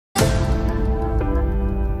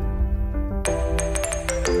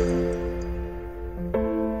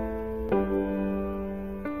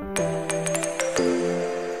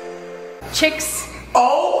Chicks.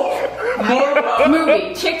 Oh!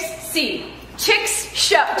 Movie. Chicks C. Chicks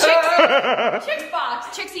show. Chicks. Chicks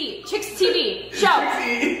box. Chicks eat. Chicks TV. Show.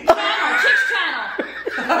 Chicks channel. Chicks channel.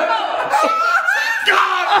 Oh, chicks.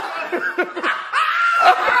 God!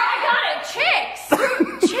 Alright, I got it. Chicks.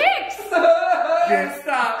 Chicks. Can't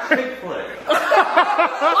stop. Chick flick.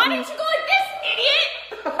 Why didn't you go like this, idiot?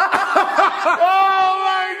 Oh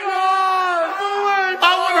my God! I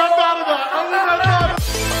wouldn't have thought of that.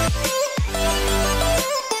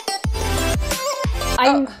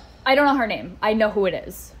 I don't know her name. I know who it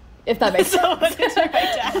is. If that makes sense. What did you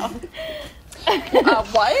write down?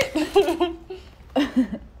 What?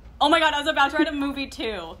 Oh my God, I was about to write a movie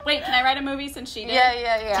too. Wait, can I write a movie since she did?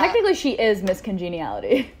 Yeah. Technically, she is Miss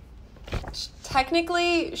Congeniality.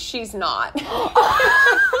 Technically, she's not. Is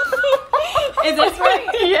this right?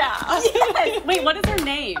 Yeah. Yes. Wait, what is her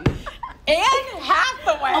name? Anne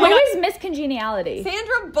Hathaway. Who is Miss Congeniality?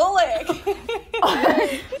 Sandra Bullock.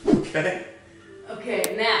 Okay.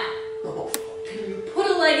 Okay, now, can you put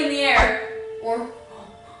a leg in the air, or,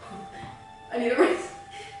 I need a raise.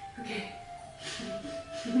 Okay.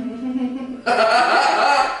 I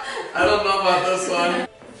don't know about this one.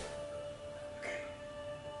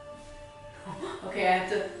 Okay, I have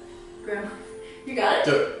to grab, you got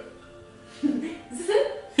it? Do Is this it?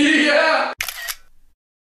 it. Yeah!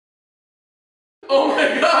 Oh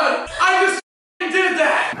my God! I just did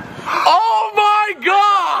that! Oh my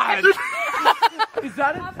God! Is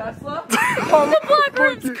that a Tesla? The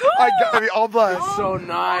Blackbird's cool! I mean, all black. It's so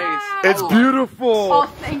nice. It's beautiful. Oh,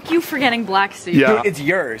 thank you for getting black, Steve. Yeah. Dude, it's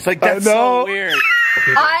yours. Like, that's so weird.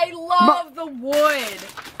 I love the wood.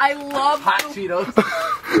 I love Hot Cheetos.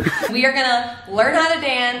 We are gonna learn how to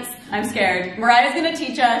dance. I'm scared. Mariah's gonna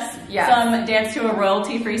teach us some dance to a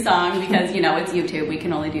royalty-free song because, you know, it's YouTube. We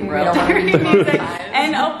can only do royalty-free music.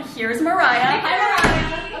 And oh, here's Mariah. Hi,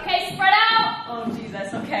 Mariah. Okay, spread out. Oh,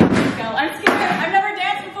 Jesus. Okay, let's go. I'm scared. I've never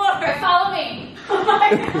danced before. Follow me. Oh my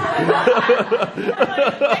God.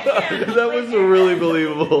 That was really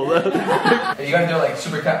believable. You gotta do like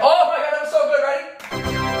super cut. Oh my God, that was so good. Ready?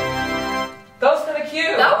 That was kind of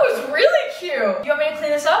cute. That was really cute. You want me to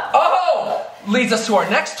clean this up? Oh! Leads us to our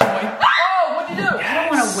next toy. Oh, what'd you do? I don't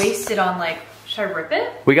want to waste it on like, should I rip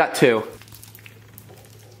it? We got 2.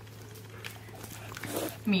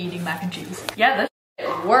 Me eating mac and cheese. Yeah, this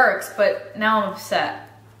it works, but now I'm upset.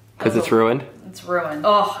 Because it's ruined? It's ruined.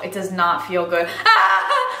 Oh, it does not feel good.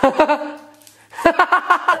 What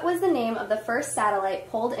was the name of the first satellite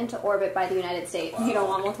pulled into orbit by the United States? You don't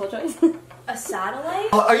want multiple choice? A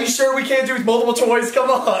satellite? Are you sure we can't do multiple choice?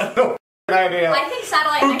 Come on. No idea. I think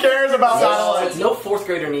satellite. Who cares about satellites? No 4th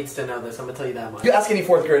grader needs to know this, I'm gonna tell you that much. You ask any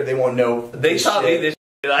 4th grader, they won't know. They taught me this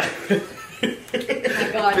shit. Oh my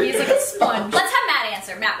God, he's like a sponge. Let's have Matt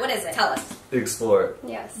answer. Matt, what is it? Tell us. Explore.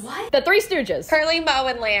 Yes. What? The Three Stooges. Curly, Moe,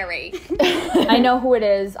 and Larry. I know who it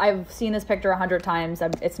is. I've seen this picture 100 times.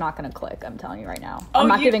 It's not gonna click. I'm telling you right now. I'm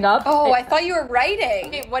not giving up. Oh, I thought you were writing.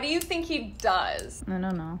 Okay, what do you think he does? I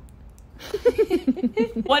don't know.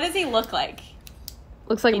 What does he look like?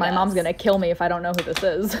 Looks like my mom's gonna kill me if I don't know who this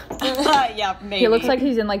is. Yeah, maybe. He looks like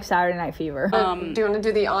he's in like Saturday Night Fever. Do you want to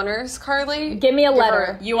do the honors, Carly? Give me a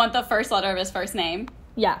letter. You want the first letter of his first name?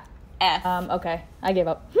 Yeah. F. Okay. I gave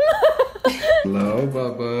up. Hello,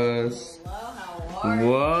 Bubbas. Hello, how are you?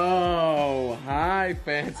 Whoa. Hi,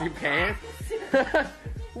 fancy pants.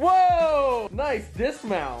 Whoa. Nice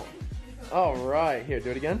dismount. All right. Here,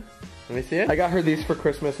 do it again. Let me see it. I got her these for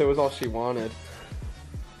Christmas. It was all she wanted.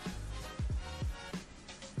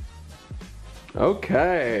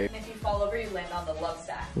 Okay. If you fall over, you land on the love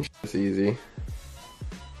stack. It's easy.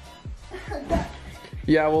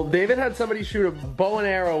 Yeah, well, David had somebody shoot a bow and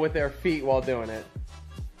arrow with their feet while doing it.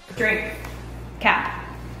 Drink. Cap.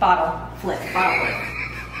 Bottle. Flip. Bottle flip.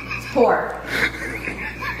 Pour.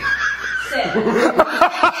 Sit.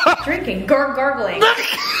 Drinking. Gargling.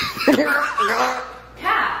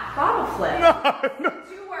 Cap. Bottle flip. No.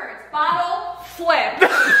 2 words. Bottle flip.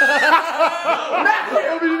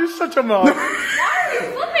 I mean, you're such a mom. Why are you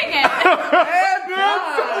flipping it?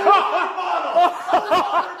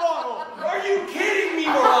 Are you kidding me,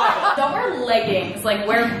 Mariah? Don't wear leggings, like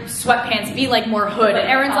wear sweatpants, be like more hood. And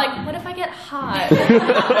Erin's like, what if I get hot?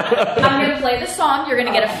 I'm gonna play the song, you're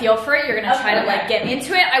gonna get a feel for it, you're gonna try to like get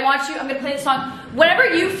into it. I'm gonna play the song. Whenever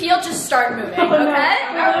you feel, just start moving, okay?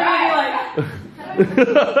 Alright.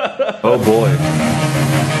 Oh boy.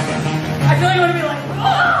 I feel like I wanna be like,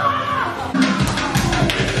 ah!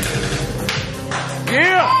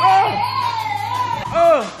 Yeah!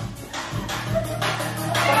 Oh!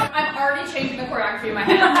 I'm already changing the choreography in my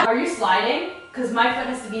head. Are you sliding? Because my foot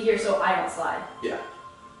has to be here so I don't slide. Yeah.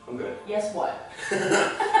 I'm good. Yes, what?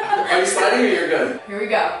 Are you sliding or you're good? Here we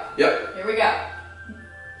go. Yep. Here we go.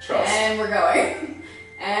 Trust. And we're going.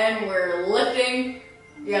 And we're lifting.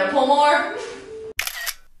 You gotta pull more.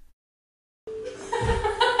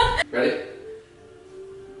 Ready?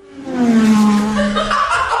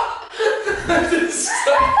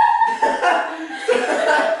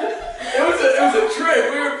 It was a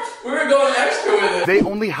trick. We were going extra with it. They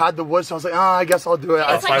only had the wood, so I was like, I guess I'll do it.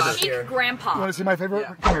 It's like chic grandpa. You want to see my favorite?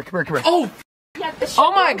 Yeah. Come here. Oh! Yeah,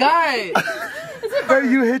 Oh my god! Hey,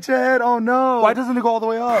 you hit your head. Oh no! Why doesn't it go all the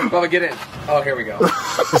way up? Bubba, get in. Oh, here we go.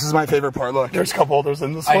 This is my favorite part. Look, there's cup holders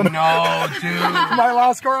in this one. I know, dude. My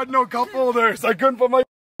last car had no cup holders. I couldn't put my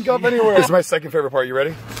cup anywhere. This is my second favorite part. You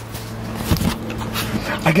ready?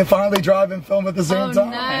 I can finally drive and film at the same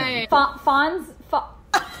time. Nice. Fonzie?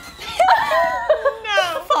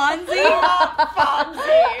 Fonzie.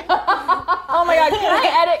 Oh my god,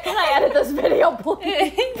 can I edit this video,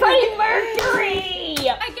 please? Freddie Mercury! Go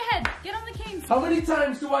ahead, get on the cane. How many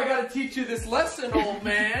times do I gotta teach you this lesson, old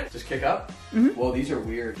man? Just kick up? Mm-hmm. Well, these are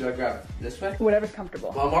weird. Do I grab this way? Whatever's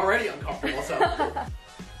comfortable. Well, I'm already uncomfortable, so.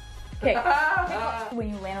 Okay. When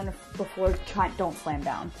you land on the floor, don't slam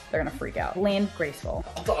down. They're gonna freak out. Land graceful.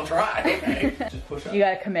 I'll try. Okay. Just push up. You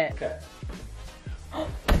gotta commit. Okay.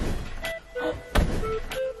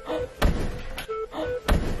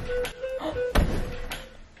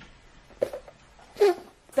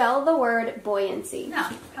 Spell the word buoyancy. No,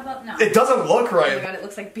 how about no? It doesn't look Oh my right. god, it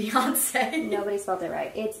looks like Beyonce. Nobody spelled it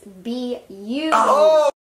right. It's B-U. Oh!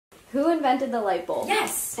 Who invented the light bulb?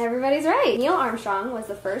 Yes! Everybody's right. Neil Armstrong was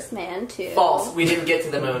the first man to... False. We didn't get to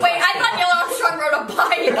the moon. Wait, I thought Neil Armstrong rode a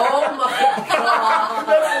bike. Oh my god.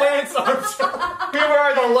 That's Lance Armstrong. We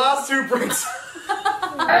were the last two prints.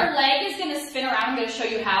 Her leg is gonna spin around. I'm gonna show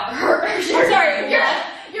you how. Sorry,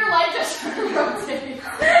 your leg just rotates.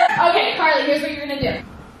 Okay, Carly, here's what you're gonna do.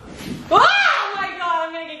 Oh my god,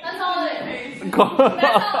 I'm gonna get. That's all it is. That's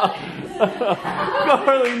all.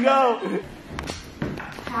 Carly, no.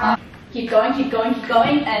 Keep going,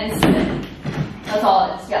 and spin. That's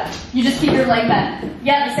all it is. Yeah. You just keep your leg bent.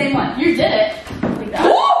 Yeah, the same one. You did it. Like that.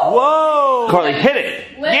 Whoa! Carly, hit it.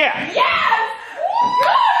 Yeah. Yes.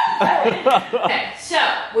 Okay, so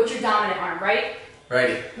what's your dominant arm, right?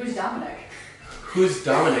 Ready. Who's Dominic? Who's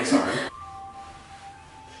Dominic's arm?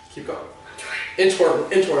 Keep going. Inchworm.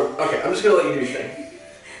 Okay, I'm just gonna let you do your thing.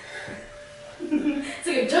 It's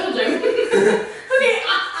like a jungle gym. Okay,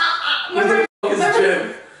 remember? It's a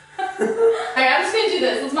gym. Alright, I'm just gonna do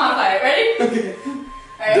this. Let's modify it. Ready? Okay.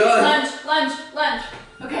 Alright, Done. lunge.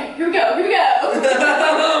 Okay, here we go.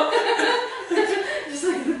 Just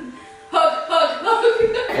like hook.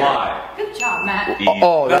 Fly. Good job, Matt.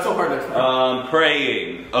 Oh, That's so hard.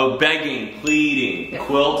 Praying. Oh, begging, pleading.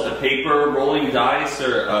 Quilt, a paper, rolling dice,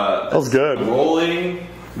 or that was good.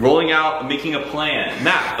 rolling out, making a plan.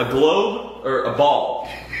 Matt, a globe or a ball?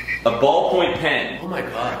 A ballpoint pen. Oh my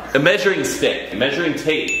god. A measuring stick. Measuring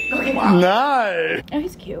tape. Okay, wow. Nice. Oh,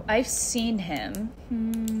 he's cute. I've seen him.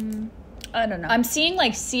 I don't know. I'm seeing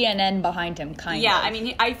like CNN behind him, kind of. Yeah, I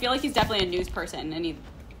mean, I feel like he's definitely a news person, and he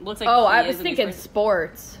looks like. Oh, he I is was a news thinking person.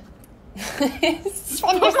 sports. It's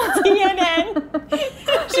from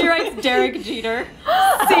CNN. She writes Derek Jeter.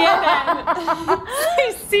 CNN.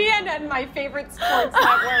 CNN, my favorite sports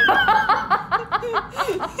network.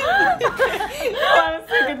 I was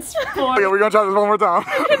thinking sports. Okay, we're gonna try this one more time.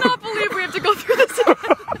 I cannot believe we have to go through this in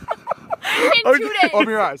 2 days. Open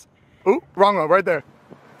your eyes. Ooh, wrong one, right there.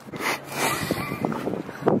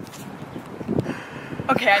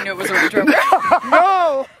 Okay, I knew it was a retro.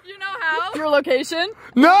 No! You know how? Your location?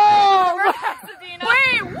 No!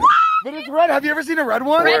 Wait, what? But it's red. Have you ever seen a red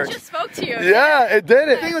one? Red just spoke to you. Yeah, it did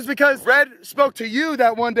it. I think it was because Red spoke to you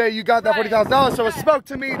that one day you got that Right. $40,000, so it spoke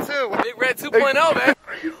to me too. Big Red 2.0, man.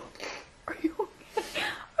 Are you okay?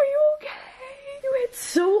 You hit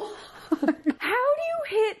so hard. How do you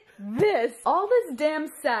hit this? All this damn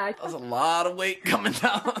sack. That was a lot of weight coming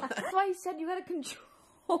down. That's why I said you gotta control.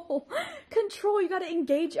 You gotta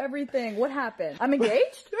engage everything. What happened? I'm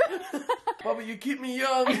engaged? Bubba, you keep me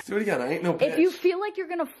young. Let's do it again. I ain't no bitch. If you feel like you're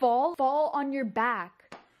gonna fall on your back.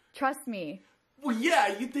 Trust me. Well,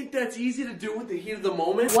 yeah, you think that's easy to do with the heat of the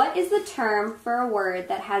moment? What is the term for a word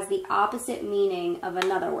that has the opposite meaning of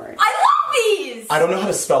another word? I love these! I don't know how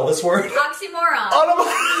to spell this word. Oxymoron. An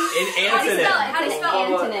How do you spell it? antonym. How do you spell it?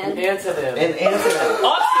 Antonym. Antonym. An antonym.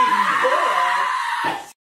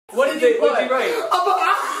 What did you put?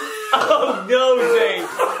 Oh no, Zane.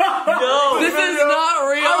 No. This is not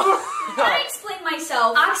real. Can I explain my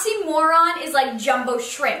myself. Oxymoron is like jumbo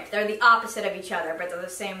shrimp. They're the opposite of each other, but they're the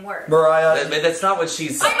same word. Mariah. That's not what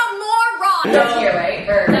she's... I'm a moron! That's here, right?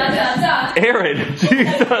 Or Aaron, Jesus.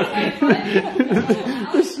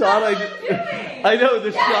 The shot I know,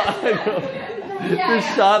 the shot I know. The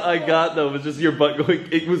shot I got though was just your butt going,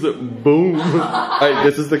 it was a boom. Alright,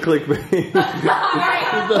 this is the clickbait.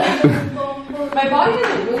 My body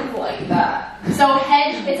doesn't move like that. So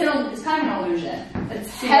head, it's kind of an illusion. It's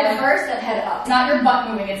head first and head up. It's not your butt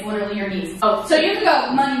moving, it's literally your knees. Oh, so you can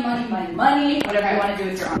go money, money, money, money, whatever you want to do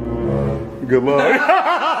with your arm. Good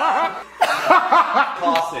luck.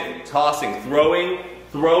 Tossing,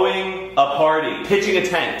 throwing a party, pitching a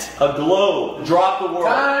tent, a globe, drop the world.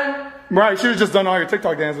 Time. Right, should have just done all your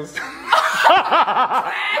TikTok dances.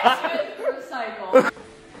 Cycle.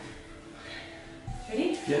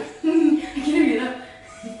 Ready? Yeah. I can't even get up.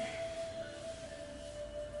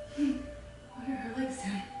 What are her legs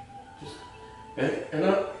doing? Just and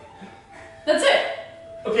up. That's it.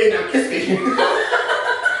 Okay, now kiss me.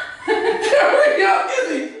 Hurry up, kiss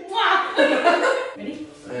me. Ready?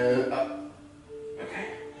 And up. Okay.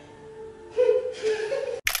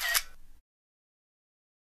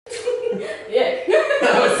 Yeah.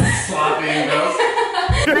 That was sloppy, bro.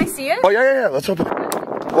 Can I see it? Oh, yeah. Let's open it.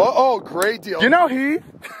 Well, oh, great deal. You know, Heath?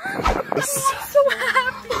 I'm so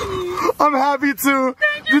happy. I'm happy too.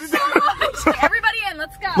 Thank you so much. Everybody in,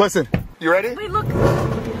 let's go. Listen, you ready? Wait, look.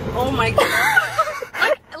 Oh my god.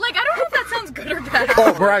 I don't know if that sounds good or bad.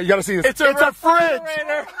 Oh, Brian, you gotta see this. It's a fridge.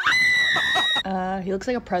 He looks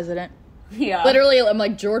like a president. Yeah. Literally, I'm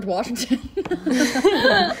like George Washington.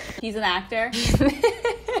 He's an actor.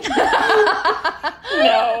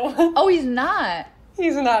 No. Oh, he's not.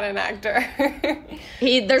 He's not an actor.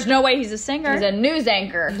 There's no way he's a singer. He's a news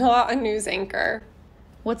anchor. Not a news anchor.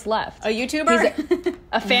 What's left? A YouTuber? He's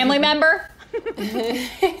a family member?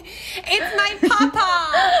 It's my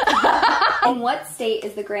papa! In what state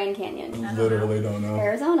is the Grand Canyon? Literally don't know.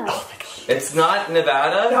 Arizona. Oh my gosh. It's not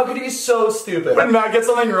Nevada? How could he be so stupid? When Matt gets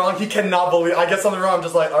something wrong, he cannot believe. I get something wrong, I'm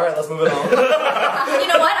just like, alright, let's move it on. You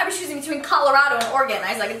know what? I was choosing between Colorado and Oregon.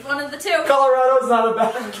 I was like, it's one of the two. Colorado's not a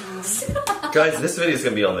bad Guys, this video's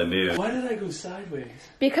gonna be on the news. Why did I go sideways?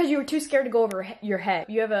 Because you were too scared to go over your head.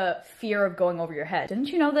 You have a fear of going over your head. Didn't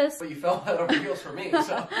you know this? But you fell out over heels for me,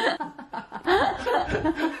 so.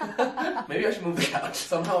 Maybe I should move the couch.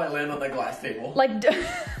 Somehow I land on the glass table. Like,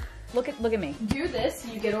 look at me. Do this,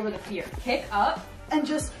 you get over the fear. Pick up and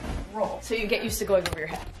just roll. So you get used to going over your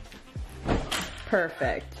head.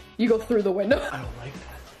 Perfect. You go through the window. I don't like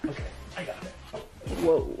that. Okay, I got it.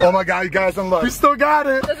 Whoa. Oh my god, you guys, unlock. We still got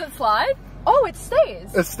it. Does it slide? Oh, it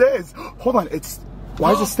stays. It stays. Hold on,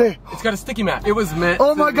 why does it stay? It's got a sticky mat. It was meant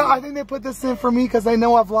Oh my god, I think they put this in for me because I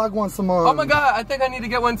know I vlog once a month. Oh my god, I think I need to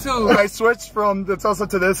get one too. I switched from the Tulsa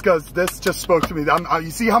to this because this just spoke to me. You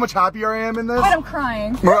see how much happier I am in this? Wait, I'm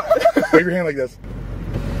crying. Wave your hand like this.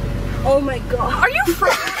 Oh my god. Are you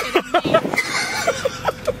freaking kidding me?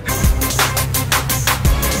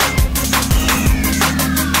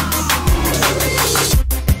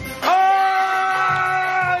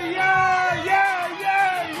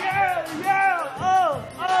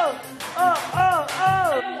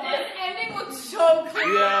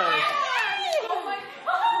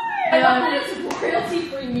 It's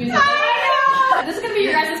royalty-free music. This is gonna be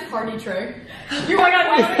your guys' party trick. You want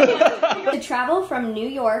to To travel from New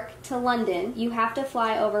York to London, you have to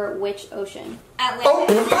fly over which ocean?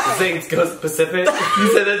 Atlantic. Zane goes Pacific.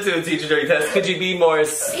 You said that to a teacher during test. Could you be more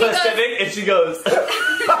specific? And she goes.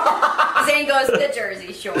 Zane goes the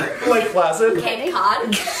Jersey Shore. Like Placid. Cape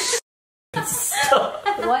Cod.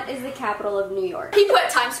 What is the capital of New York? He put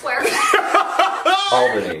Times Square.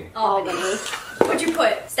 Albany. Albany. What'd you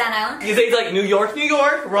put? Staten Island? You think like New York,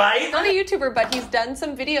 right? Not a YouTuber, but he's done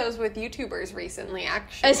some videos with YouTubers recently,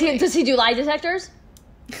 actually. Does he do lie detectors?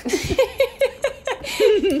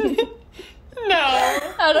 No.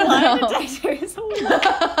 I don't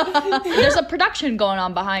know. There's a production going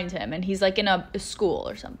on behind him, and he's like in a school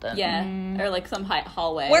or something. Yeah, or like some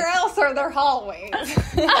hallway. Where else are there hallways?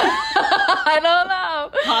 I don't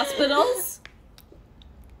know. Hospitals?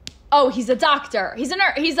 Oh, he's a doctor. He's a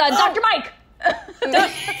nurse. He's a Dr. Mike.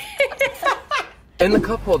 In the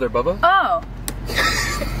cup holder, Bubba. Oh.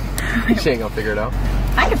 She ain't gonna figure it out.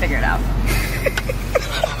 I can figure it out.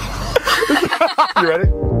 You ready?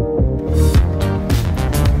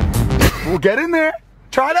 We'll get in there.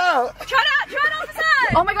 Try it out. Try it out the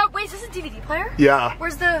side. Oh my god, wait, is this a DVD player? Yeah. You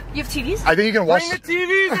have TVs? I think you can watch. Bring the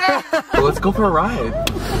TVs in. Well, let's go for a ride.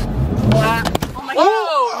 Oh my god.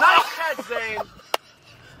 Oh, nice catch, Zane.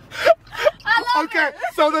 Okay,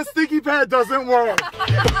 so the sticky pad doesn't work.